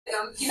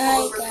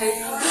Hi guys,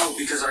 No,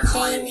 because our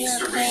client needs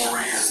to today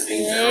rebrand.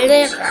 we are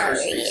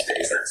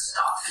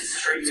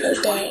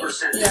going to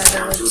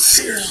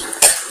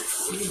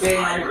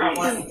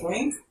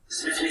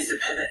Smith needs to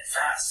pivot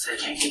fast. They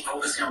can't keep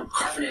focusing on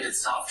carbonated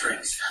soft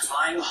drinks.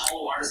 Buying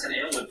Hollow Artisan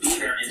Ale would be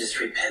their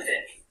industry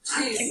pivot.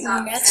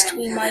 Next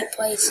we might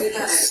play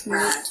Super Sneak.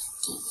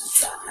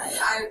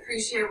 I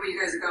appreciate what you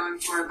guys are going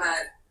for, but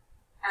I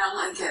don't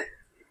like it.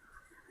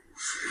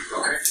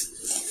 Okay.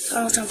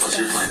 I'll jump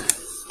down.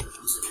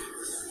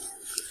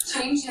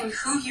 Changing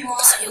who you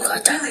are So you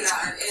got that. really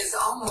are is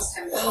almost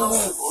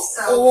impossible.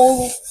 So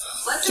Oh,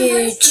 let's did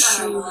embrace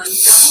the you normal and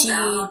see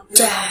double down on who we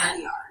that?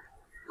 already are.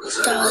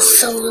 That was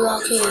so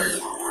lucky. You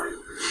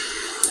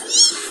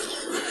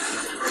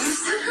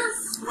sent her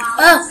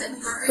flowers and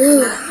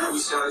Ooh. We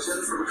saw each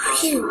other from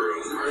across the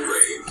room and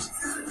waved.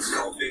 It's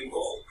called Bing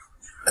Bong.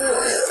 How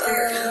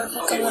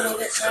come I don't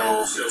get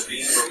trapped? So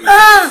being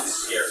Ah!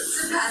 scary.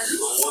 depends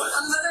on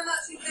whether or not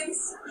she thinks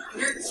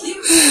you're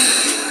cute.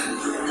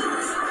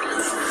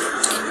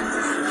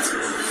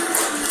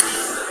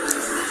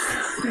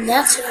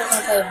 Next we're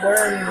gonna play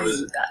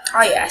Worms.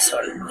 Oh yeah,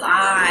 sort of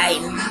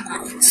live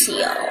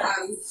seal. I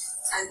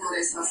thought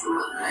I saw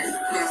someone right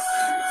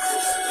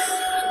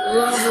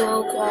Love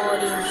low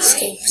quality in this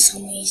game for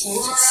some reason.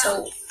 It's just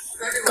so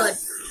good.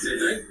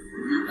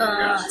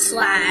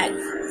 Flag.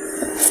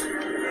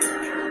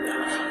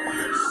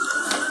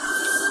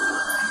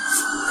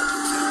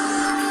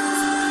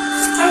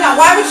 Oh, now,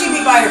 why would she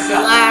be by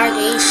herself?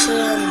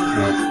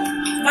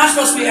 Flagation. Not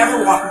supposed to be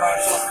ever walking by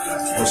herself.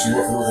 Well, she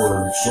walking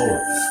over her shoulder.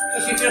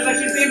 But she feels like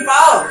she's being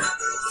followed.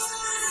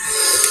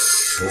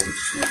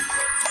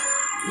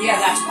 Yeah,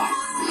 that's why.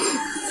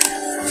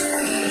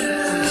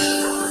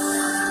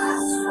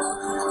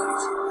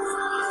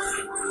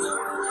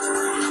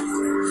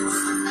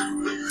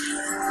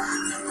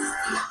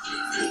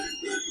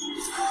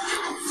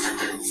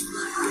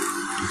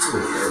 It's a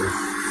little hairy.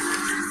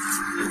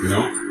 You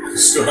know? You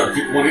still have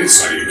people on the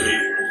inside of your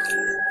gate.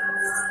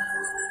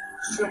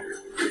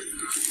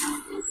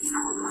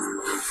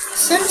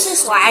 Since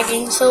it's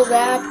lagging so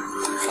bad,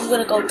 I'm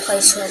gonna go play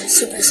some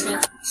Super Sneak.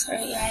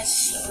 Sorry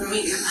guys.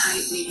 Medium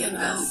height, medium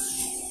build.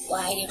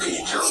 Lagging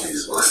and some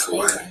this way,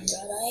 but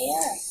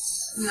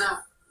yes. No.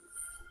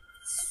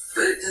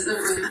 But it doesn't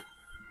really.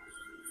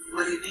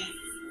 What do you mean?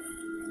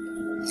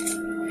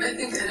 I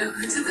think I know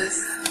who did this.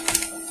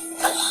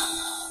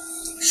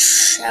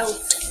 Shout out.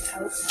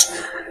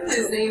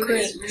 His name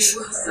Great. is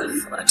Ray Wilson.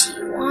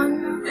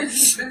 41. And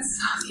he's been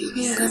stalking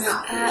me I'm since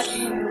gonna add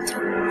him to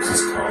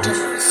This car.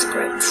 the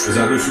script. Is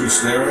that who she was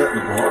staring at in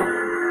the car?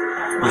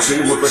 But she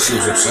didn't look like she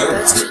was upset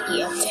Let's about it.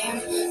 keep up there.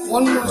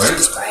 One more Right?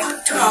 subscriber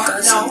to No,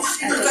 us no. at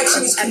It looked like she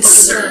was the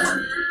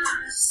concerned.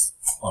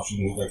 Oh, she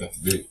didn't look like that to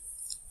be.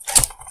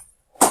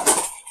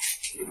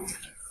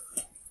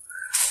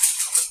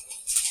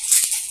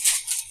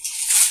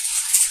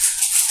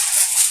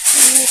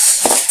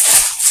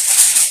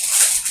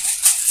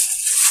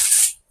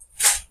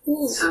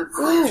 Ooh, So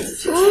quiet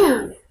if you ooh,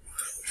 can.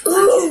 I'd like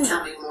you ooh, to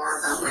tell me more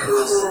about Ray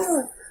Wilson.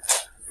 ooh.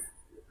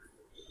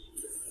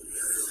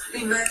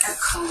 We met at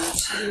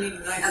college.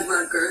 At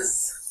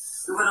Rutgers.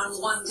 We went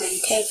on one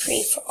date. Okay,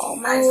 free for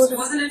all I just mode.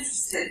 wasn't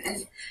interested,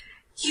 and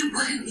he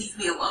wouldn't leave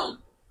me alone.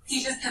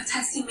 He just kept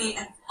texting me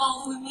and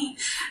following me,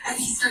 and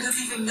he started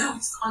leaving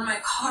notes on my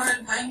car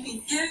and buying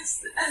me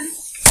gifts, and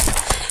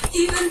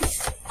he even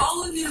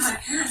followed me to my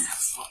parents'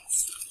 house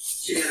once.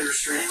 Did you get a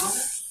restraining order?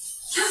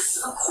 Yes,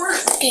 of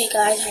course. Okay,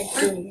 guys, I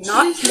do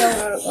not know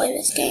how to play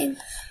this game,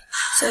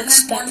 so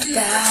expect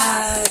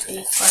bad He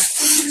was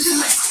reflex. in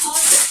my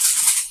closet.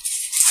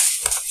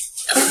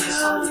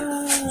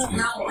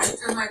 No, I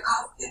threw my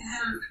coffee at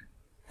him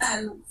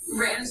and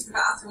ran into the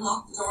bathroom,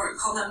 locked the door, and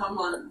called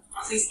 911.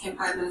 Police came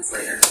 5 minutes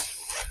later.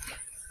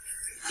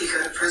 He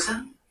go to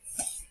prison?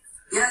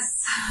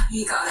 Yes,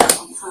 he got out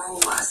on parole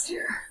last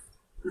year.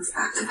 Moved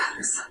back to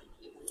Patterson.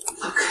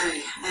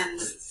 Okay, and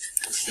did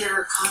he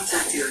ever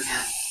contact you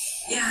again?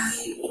 Yeah,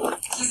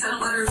 he sent a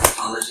letter of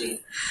apology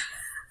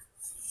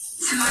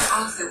to my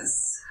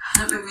office.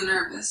 That made me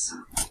nervous.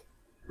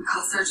 I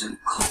called Sergeant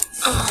Cole.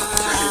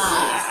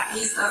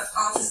 He's the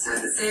officer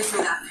that saved me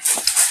that night.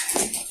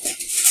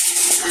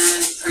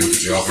 And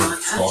Did you offer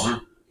to call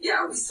her?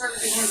 yeah, we sort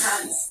of became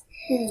friends.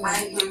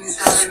 I knew his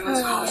daughter and went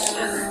to college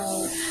together.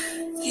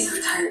 He's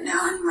retired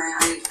now anyway.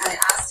 I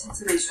asked him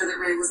to make sure that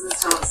Ray wasn't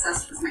still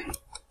obsessed with me.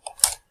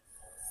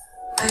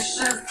 I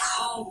should have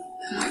called.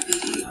 Maybe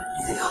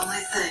the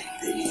only thing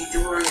that you need to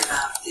worry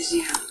about is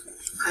you.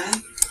 Okay?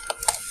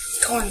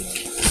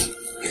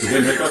 Did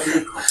they make up for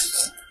you?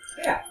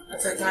 Yeah,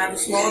 that's like I have a You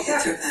small gotta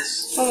get attack. through this.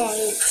 Come on,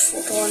 Luke.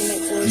 We're going to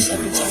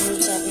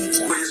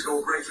 477777. Please go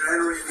break and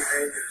entering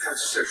behavior,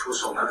 intensive sexual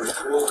assault, under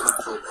parole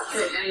control.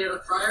 Okay, any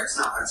other flyers?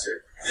 No, that's it.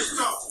 Just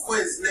talk to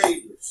Quinn's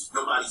neighbors.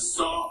 Nobody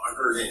saw or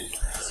heard anything.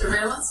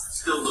 Surveillance?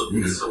 Still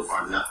looking, so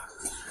far not.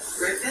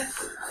 Ripped it?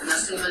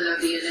 Nothing with no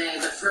DNA,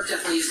 but Fripp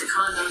definitely used a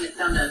condom and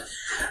found a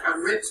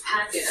ripped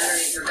packet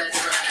underneath her bed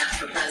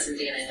after present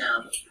DNA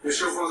now.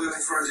 So far, the only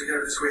forensic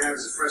evidence we have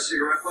is a fresh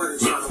cigarette butt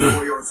inside the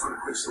 4-yard front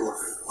of Quinn's store.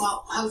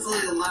 Well,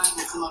 hopefully the lab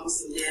will come up with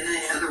some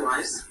DNA.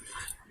 Otherwise,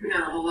 we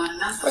got a whole lot of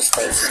nothing. What's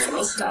this?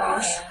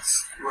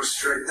 Ass. You want to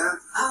straighten that?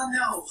 Oh,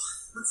 no.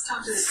 Let's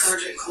talk to the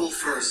Sergeant Cole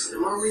first. The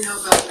more we know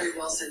about Ray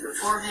Wilson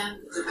beforehand,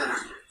 the better.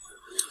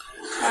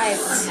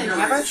 I've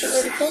never get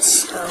rid of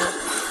this, so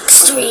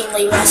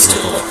extremely rusty.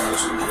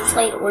 I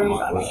played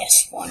Orange on my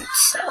S1,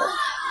 so. Oh,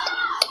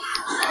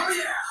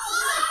 yeah!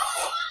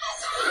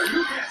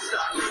 You can't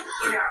stop me.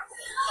 Look out.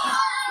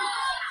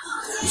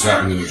 What's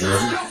happening in New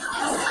Jersey?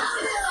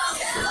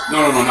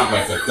 No, not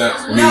like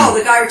that. No,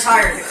 the guy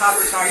retired. The cop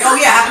retired. Oh,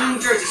 yeah, happened in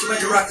New Jersey. She went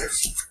to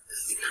Rutgers.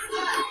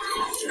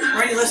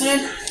 Are you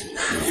listening?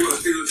 You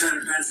must be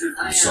Lieutenant Benson.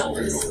 I am.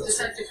 This is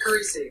Detective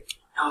Carisi.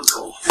 I'm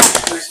Cole.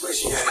 Nice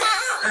place you had.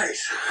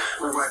 Thanks.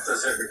 My wife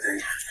does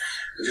everything.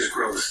 I just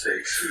grill the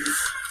steaks.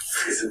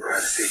 It's in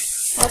privacy.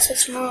 What's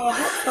this more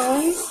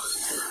headphone?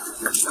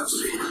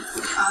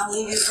 I'll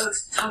leave you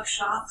folks to talk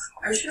shop.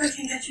 Are you sure I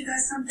can get you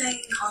guys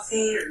something?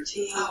 Coffee or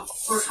tea? Oh,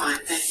 we're fine,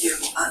 thank you.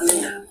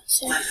 Linda.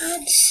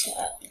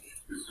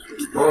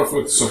 What if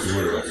it's something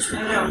weird about this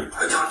people?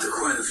 I talked to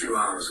Quinn a few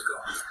hours ago.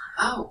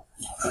 Oh.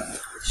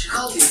 She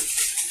called you.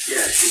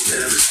 Yeah, she's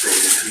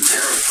devastated and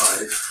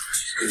terrified.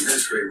 She's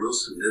convinced Ray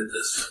Wilson did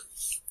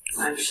this.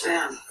 I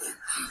understand.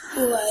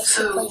 Ooh, I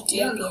So,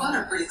 you and Quinn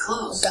are pretty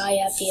close.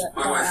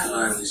 My wife and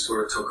I, we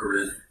sort of took her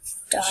in.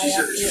 She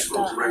said that she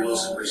spoke to Ray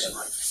Wilson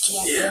recently.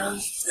 Yeah.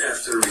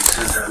 After we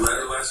sent that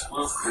letter last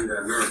month, Quinn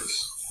got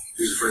nervous.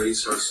 He was afraid he'd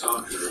start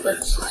stalking her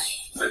again. So I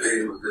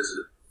paid him a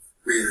visit.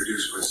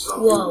 Reintroduced myself.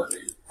 Whoa.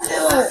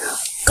 Yeah,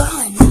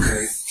 Gone.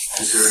 Okay,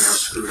 considering how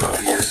screwed up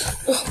he is.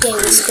 Okay,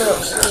 let's go.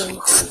 It's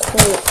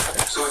cool.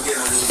 So I gave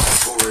him a little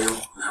tutorial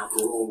on how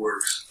parole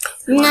works.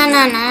 No.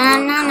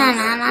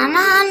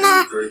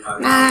 35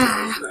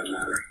 minutes for that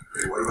matter.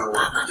 Hey, what about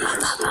work?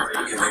 Different story.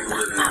 He can make a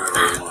living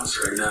wherever he wants.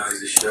 Right now,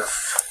 he's a chef.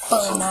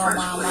 Some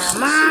French places.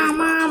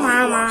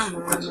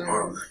 Quin's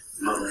apartment.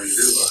 Nothing to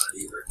do about it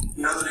either.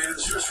 You know the name of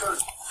this restaurant?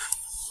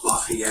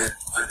 Lafayette,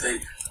 I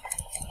think.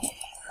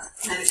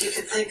 And if you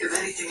could think of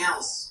anything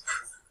else,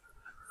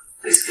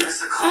 please give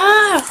us a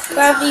call.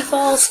 Gravity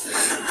Falls.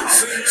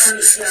 I'll be there in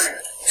a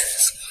second.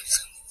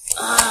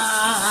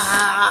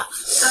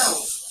 So,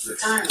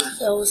 retirement.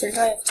 Those are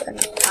drive to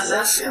How's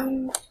that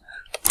feel?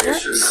 I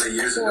should have done it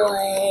years ago.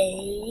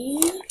 play.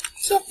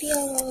 Yep,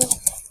 yo.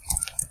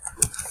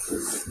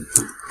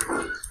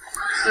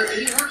 So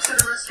he works at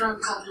a restaurant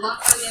called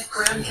Lafayette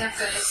Grand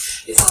Cafe.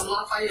 It's on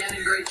Lafayette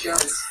and Great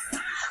Jones.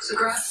 So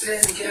go out today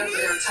and get over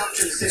there and talk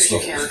to him as soon as you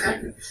can,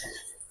 okay?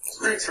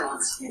 Thanks,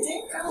 Ron's.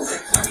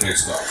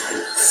 Next stop.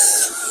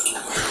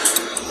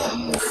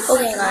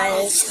 Okay,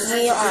 guys,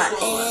 we are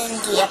in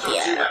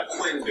Gapia.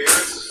 Quinn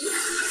Barrett.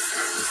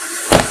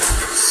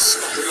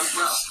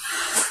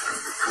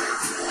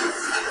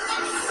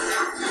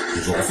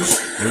 His office?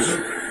 Where is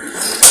it?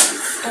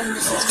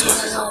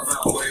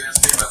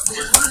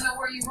 Just want to know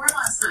where you were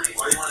last night.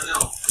 Why do you want to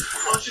know?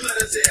 Why don't you let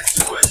us ask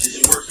the questions?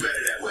 It works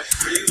better that way.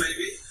 For you,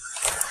 maybe?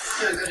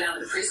 You want to go down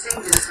to the precinct,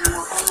 do this in a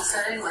more formal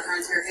setting, like our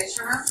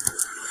interrogation room?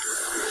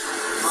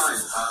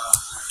 Fine.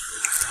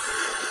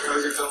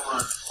 How's it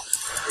going?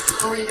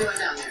 What were you doing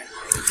down there?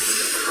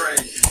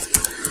 Great.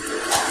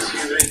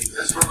 Excuse me.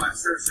 That's where my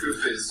church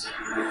group is.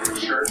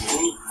 Church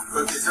group?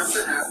 But did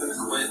something happen to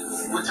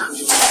Quinn? What time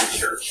did you leave the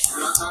church? I'm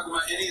not talking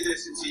about any of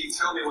this until you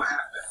tell me what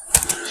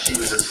happened. She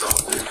was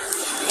assaulted.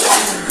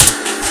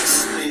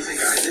 What do you think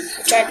I did?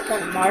 I tried to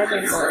put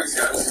Marvin You for already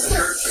got to the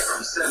church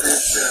from 7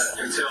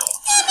 until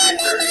 8:30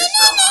 or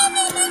so.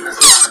 That's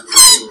a lot of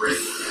praying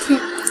rate.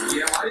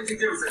 Yeah, well, I didn't think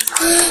there was a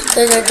time.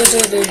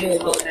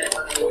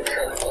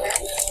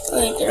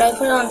 Wait, did I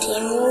put it on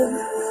team mode?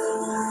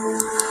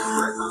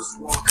 Let us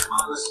walk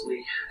honestly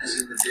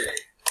as in the day,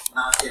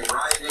 not in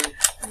rioting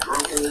and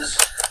drunkenness,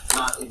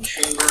 not in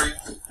chambering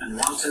and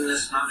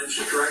wantonness, not in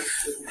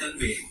strife and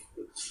envying.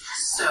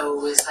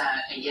 So, is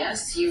that a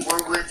yes? You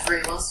were with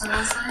Ray Wilson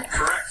last night?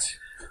 Correct.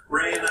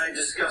 Ray and I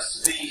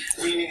discussed the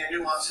meaning and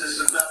nuances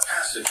of that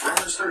passage,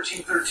 Romans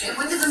 13:13. And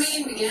when did the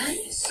meeting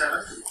begin?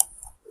 7.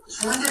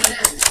 When did it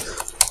end?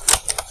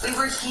 We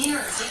were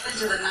here deep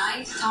into the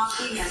night,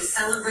 talking and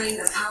celebrating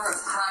the power of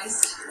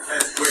Christ.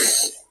 That's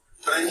great.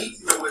 But I need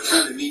to know what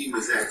time the meeting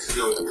was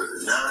actually over.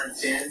 Was it 9,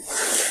 10?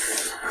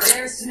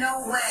 There's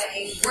no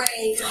way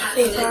Ray could have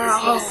committed this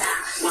heinous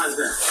act. Why is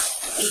that?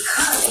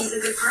 Because he's a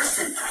good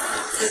person.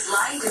 His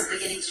light is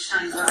beginning to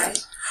shine bright.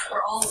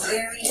 We're all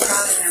very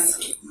proud of him.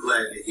 I'm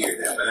glad to hear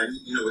that, but I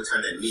need to know what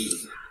time that meeting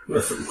was. What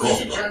a freaking You call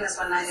should about. join us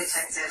one night,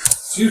 Detective.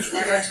 It's huge.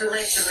 Never too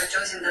late to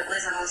rejoice in the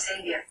bliss of our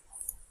Savior.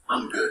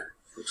 I'm good.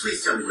 But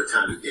please tell me what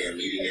time the damn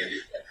meeting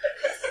ended.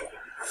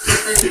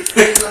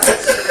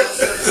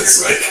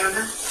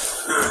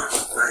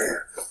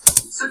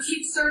 So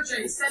keep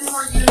searching. Send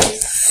more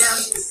units down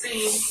to the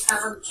scene.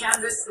 Have them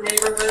canvass the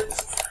neighborhood.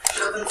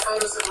 Show them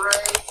photos of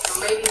Ray. Or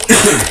maybe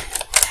he's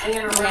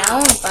hanging Now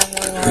around. I'm finally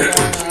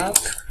going up.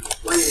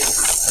 What do you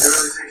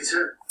really think he's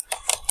hurt?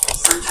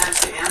 Sometimes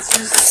the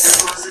answer is as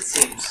simple as it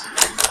seems.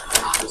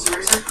 Officer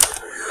reason?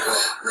 Well,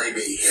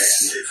 maybe he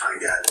actually did find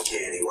out in the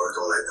can he worked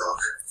all that dog.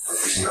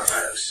 Stuff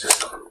out of his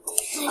system.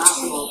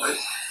 Possible.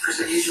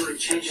 usually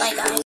changes. Bye,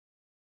 guys.